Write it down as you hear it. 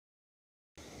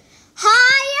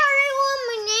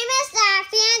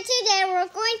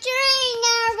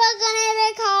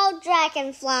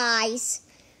dragonflies.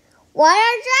 What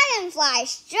are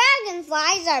dragonflies?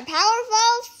 Dragonflies are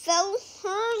powerful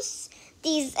filters.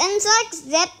 These insects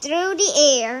zip through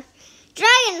the air.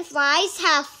 Dragonflies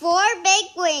have 4 big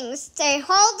wings. They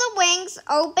hold the wings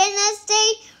open as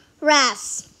they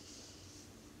rest.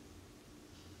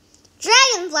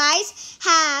 Dragonflies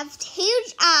have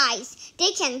huge eyes.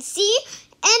 They can see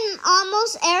in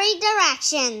almost every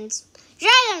direction.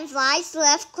 Dragonflies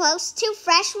live close to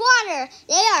fresh water.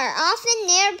 They are often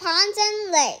near ponds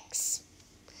and lakes.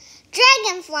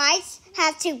 Dragonflies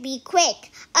have to be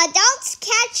quick. Adults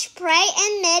catch prey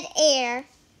in mid-air.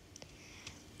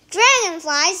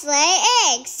 Dragonflies lay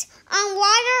eggs on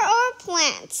water or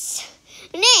plants.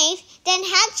 Nymph then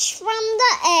hatch from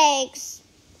the eggs.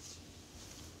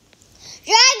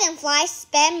 Dragonflies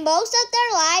spend most of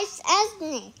their lives as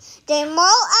nymphs. They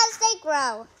molt as they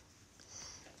grow.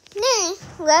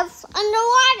 Nymphs live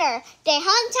underwater. They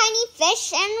hunt tiny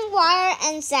fish and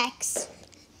water insects.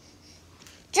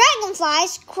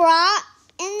 Dragonflies crawl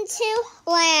into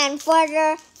land for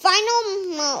their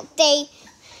final molt.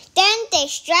 Then they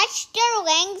stretch their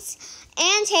wings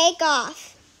and take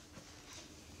off.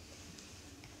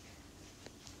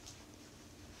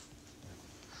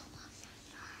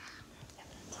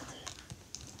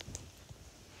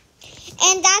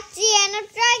 And that's the end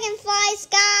of Dragonflies,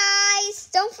 guys.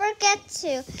 Don't forget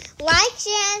to like,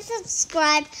 share, and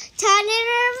subscribe. Turn on the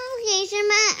notification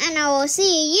bell, and I will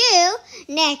see you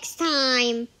next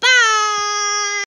time. Bye!